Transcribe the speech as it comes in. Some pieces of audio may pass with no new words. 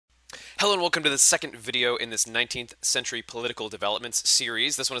Hello and welcome to the second video in this 19th century political developments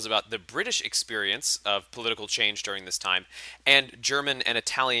series. This one is about the British experience of political change during this time and German and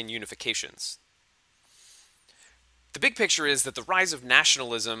Italian unifications. The big picture is that the rise of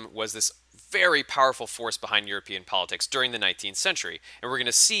nationalism was this very powerful force behind European politics during the 19th century. And we're going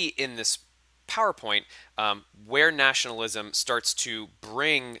to see in this PowerPoint where nationalism starts to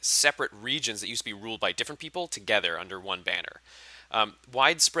bring separate regions that used to be ruled by different people together under one banner.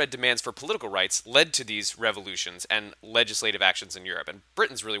 Widespread demands for political rights led to these revolutions and legislative actions in Europe. And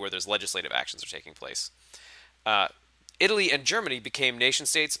Britain's really where those legislative actions are taking place. Italy and Germany became nation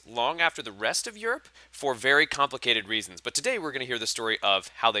states long after the rest of Europe for very complicated reasons. But today we're going to hear the story of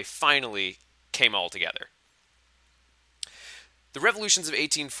how they finally came all together. The revolutions of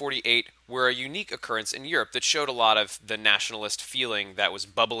 1848 were a unique occurrence in Europe that showed a lot of the nationalist feeling that was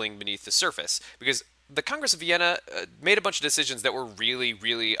bubbling beneath the surface, because the Congress of Vienna made a bunch of decisions that were really,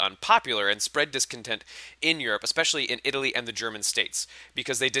 really unpopular and spread discontent in Europe, especially in Italy and the German states,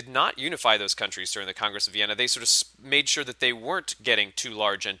 because they did not unify those countries during the Congress of Vienna. They sort of made sure that they weren't getting too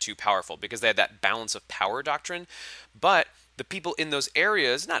large and too powerful, because they had that balance of power doctrine. But the people in those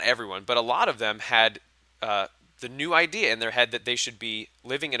areas, not everyone, but a lot of them had the new idea in their head that they should be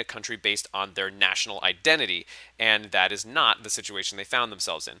living in a country based on their national identity, and that is not the situation they found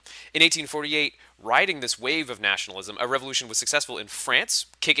themselves in. In 1848, riding this wave of nationalism, a revolution was successful in France,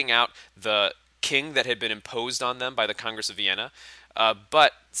 kicking out the king that had been imposed on them by the Congress of Vienna,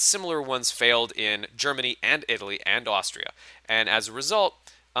 but similar ones failed in Germany and Italy and Austria, and as a result,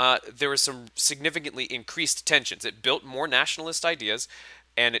 there was some significantly increased tensions. It built more nationalist ideas,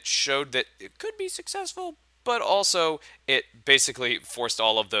 and it showed that it could be successful, but also it basically forced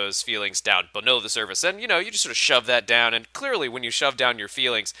all of those feelings down below the surface. And, you know, you just sort of shove that down, and clearly when you shove down your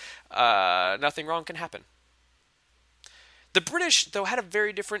feelings, nothing wrong can happen. The British, though, had a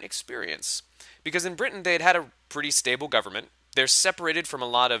very different experience, because in Britain they had had a pretty stable government. They're separated from a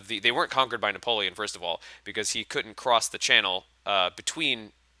lot of they weren't conquered by Napoleon, first of all, because he couldn't cross the channel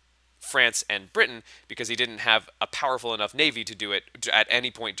between France and Britain, because he didn't have a powerful enough navy to do it at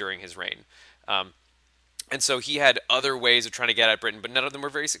any point during his reign. And so he had other ways of trying to get at Britain, but none of them were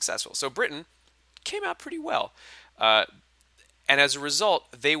very successful. So Britain came out pretty well. And as a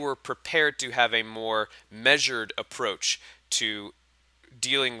result, they were prepared to have a more measured approach to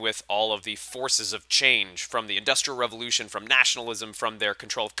dealing with all of the forces of change from the Industrial Revolution, from nationalism, from their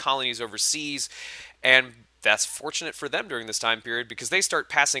control of colonies overseas. And that's fortunate for them during this time period, because they start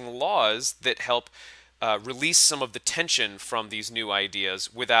passing laws that help release some of the tension from these new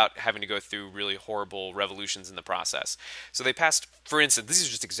ideas without having to go through really horrible revolutions in the process. So they passed, for instance, these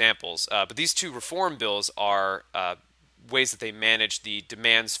are just examples, but these two reform bills are ways that they manage the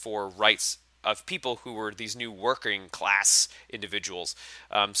demands for rights of people who were these new working class individuals.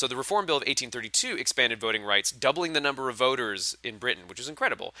 So the Reform Bill of 1832 expanded voting rights, doubling the number of voters in Britain, which is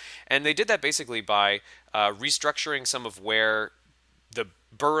incredible. And they did that basically by restructuring some of where the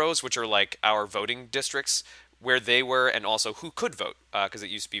boroughs, which are like our voting districts, where they were, and also who could vote, because it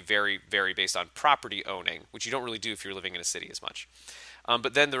used to be very, very based on property owning, which you don't really do if you're living in a city as much.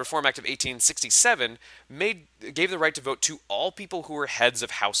 But then the Reform Act of 1867 gave the right to vote to all people who were heads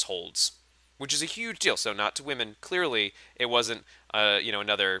of households, which is a huge deal. So not to women. Clearly, it wasn't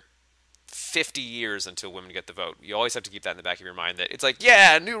another 50 years until women get the vote. You always have to keep that in the back of your mind, that it's like,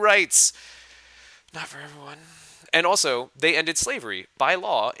 yeah, new rights. Not for everyone. And also, they ended slavery by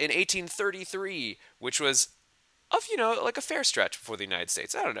law in 1833, which was like a fair stretch before the United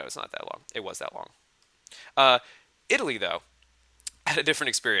States. I don't know, it's not that long. It was that long. Italy, though, had a different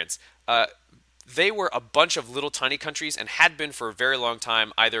experience. They were a bunch of little tiny countries, and had been for a very long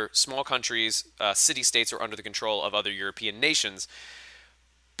time either small countries, city-states, or under the control of other European nations.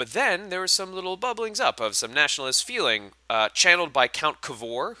 But then there was some little bubblings up of some nationalist feeling, channeled by Count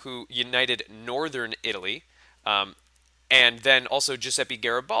Cavour, who united northern Italy, and then also Giuseppe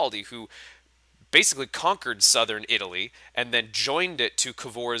Garibaldi, who basically conquered southern Italy and then joined it to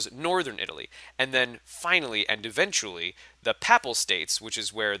Cavour's northern Italy. And then finally and eventually, the Papal States, which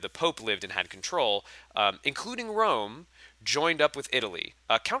is where the Pope lived and had control, including Rome, joined up with Italy.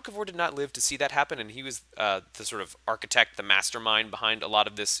 Count Cavour did not live to see that happen, and he was the sort of architect, the mastermind behind a lot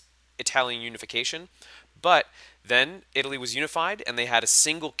of this Italian unification. But then Italy was unified, and they had a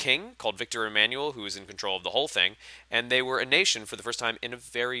single king called Victor Emmanuel, who was in control of the whole thing, and they were a nation for the first time in a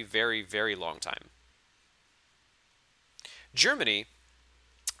very, very, very long time. Germany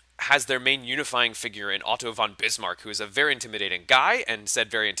has their main unifying figure in Otto von Bismarck, who is a very intimidating guy and said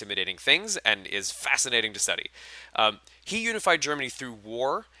very intimidating things and is fascinating to study. He unified Germany through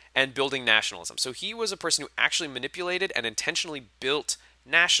war and building nationalism. So he was a person who actually manipulated and intentionally built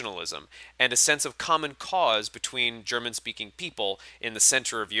nationalism and a sense of common cause between German-speaking people in the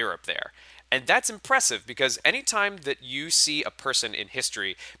center of Europe there. And that's impressive because anytime that you see a person in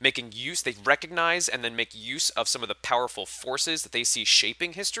history making use, they recognize and then make use of some of the powerful forces that they see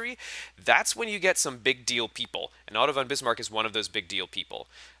shaping history, that's when you get some big deal people. And Otto von Bismarck is one of those big deal people.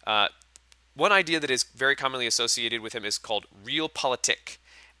 One idea that is very commonly associated with him is called realpolitik.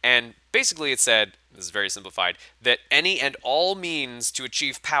 And basically it said, this is very simplified, that any and all means to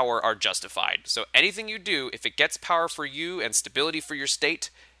achieve power are justified. So anything you do, if it gets power for you and stability for your state,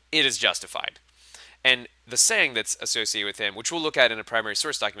 it is justified. And the saying that's associated with him, which we'll look at in a primary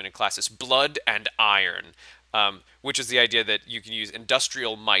source document in class, is blood and iron, which is the idea that you can use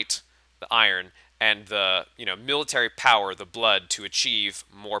industrial might, the iron, and the military power, the blood, to achieve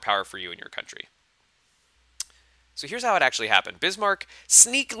more power for you in your country. So here's how it actually happened. Bismarck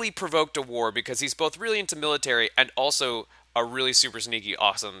sneakily provoked a war because he's both really into military and also a really super sneaky,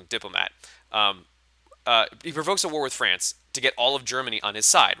 awesome diplomat. He provokes a war with France to get all of Germany on his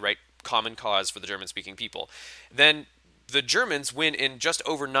side, right? Common cause for the German-speaking people. Then the Germans win in just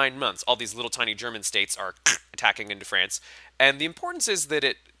over 9 months. All these little tiny German states are attacking into France. And the importance is that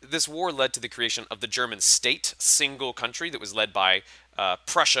this war led to the creation of the German state, single country that was led by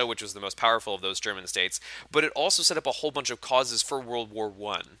Prussia, which was the most powerful of those German states. But it also set up a whole bunch of causes for World War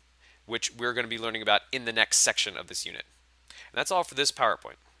I, which we're going to be learning about in the next section of this unit. And that's all for this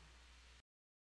PowerPoint.